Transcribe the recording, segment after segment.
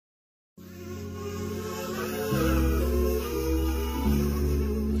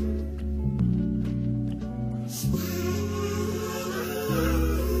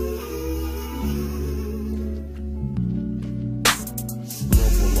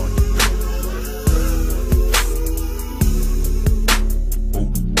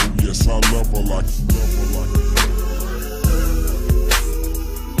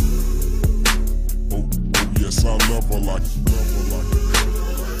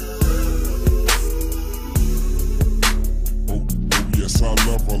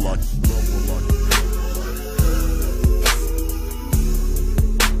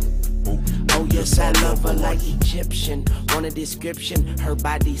Oh yes, I love her like Egyptian. Want a description? Her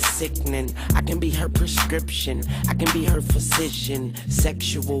body's sickening. I can be her prescription. I can be her physician.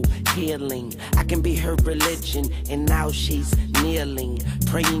 Sexual healing. I can be her religion. And now she's kneeling,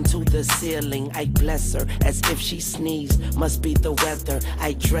 praying to the ceiling. I bless her as if she sneezed. Must be the weather.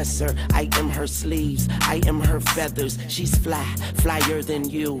 I dress her. I am her sleeves. I am her feathers. She's fly, flyer than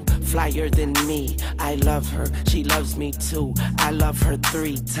you, flyer than me. I love her. She loves me too. I love her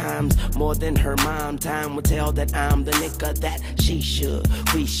 3 times more than her mom. Time will tell that I'm the nigga that she should.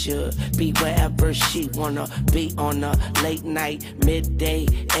 We should be wherever she wanna be on a late night, midday,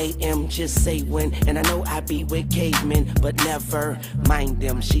 AM. Just say when. And I know I be with cavemen, but never mind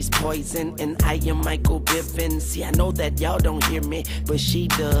them. She's poison and I am Michael Bivins. See, I know that y'all don't hear me, but she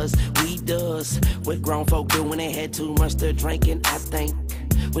does. We does what grown folk do when they had too much to drink. And I think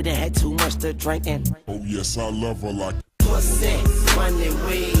when they had too much to drink. And oh yes, I love her like pussy, money,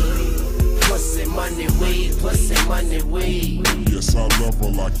 weed. Pussy, money, weed. Pussy, money, weed. yes, I love her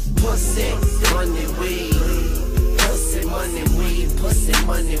like Pussy, money, weed. Pussy, money, weed. Pussy,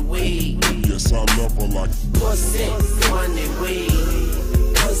 money, weed. yes, I love her like Pussy, money,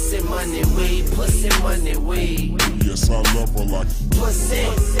 weed. Pussy, money, weed. Pussy, money, weed. yes, I love her like Pussy,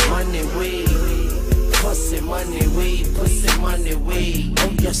 money, weed. Pussy, money, weed. Pussy, money, weed.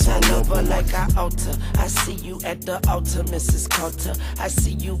 Oh yes, I love her like I alter. I see you at the altar, Mrs. Carter. I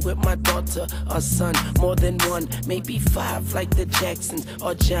see you with my daughter or son, more than one, maybe 5, like the Jacksons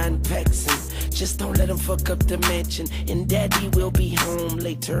or John Paxson. Just don't let him fuck up the mansion, and daddy will be home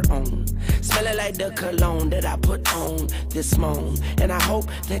later on. Smelling like the cologne that I put on this morning. And I hope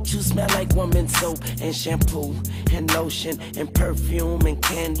that you smell like woman soap and shampoo and lotion and perfume and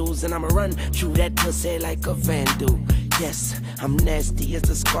candles. And I'ma run through that pussy like a vandal. Yes, I'm nasty as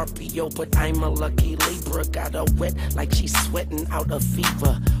a Scorpio, but I'm a lucky Libra. Got her wet like she's sweating out a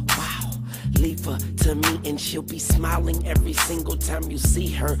fever. Wow, leave her to me and she'll be smiling every single time you see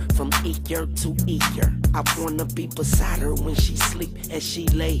her, from ear to ear. I wanna be beside her when she sleep as she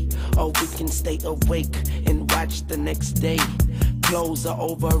lay, or we can stay awake and watch the next day. Clothes are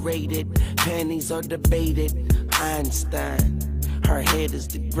overrated, panties are debated. Einstein, her head is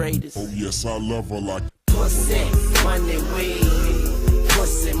the greatest. oh yes, I love her like Pussy, money, weed.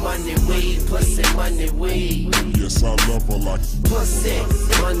 Pussy, money, weed. Pussy, money, weed. yes, I love her like Pussy,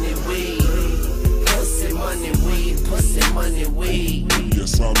 money, weed. Pussy, money, weed. Pussy, money, weed.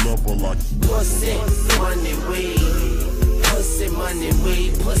 yes, I love her like Pussy, money, weed. Pussy, money,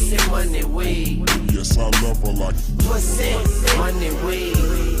 weed. Pussy, money, weed. yes, I love her like Pussy, money,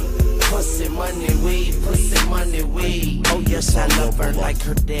 weed. Pussy, money, weed. Pussy, money, weed. Oh yes, I love her like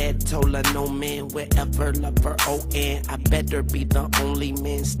her dad told her, no man will ever love her. Oh, and I better be the only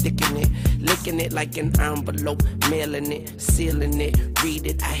man sticking it, licking it like an envelope, mailing it, sealing it. Read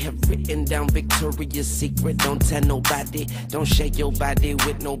it, I have written down Victoria's Secret. Don't tell nobody, don't share your body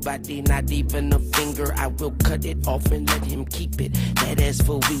with nobody, not even a finger. I will cut it off and let him keep it. That ass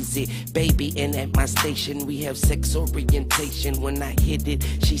for Weezy, baby. And at my station we have sex orientation. When I hit it,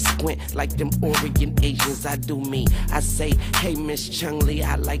 she squint like them Orient Asians. I do me, I say, hey Miss Chung-Lee,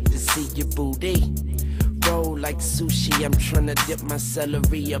 I like to see your booty roll like sushi. I'm tryna dip my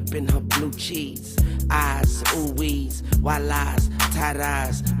celery up in her blue cheese. Eyes, ooh-wees, wallahs,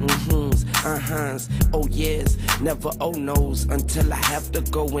 tadas, mm-hms, uh-huhs, oh yes, never oh no's until I have to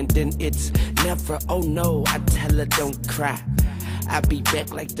go, and then it's never oh no. I tell her don't cry, I be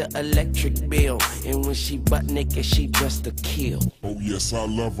back like the electric bill, and when she butt naked she dressed to kill. oh yes, I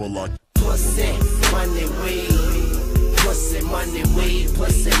love her like Pussy, money, weed. Pussy, money, weed.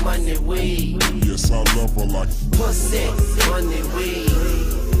 Pussy, money, weed. yes, I love her like Pussy, money, weed.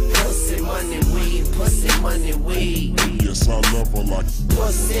 Pussy, money, weed. Pussy, money, weed. yes, I love her like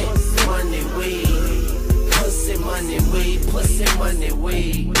Pussy, money, weed. Pussy, money, weed. Pussy, money,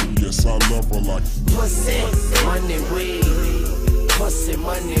 weed. yes, I love her like Pussy, money, weed. Pussy,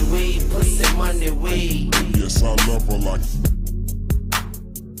 money, weed. Pussy, money, weed. yes, I love her like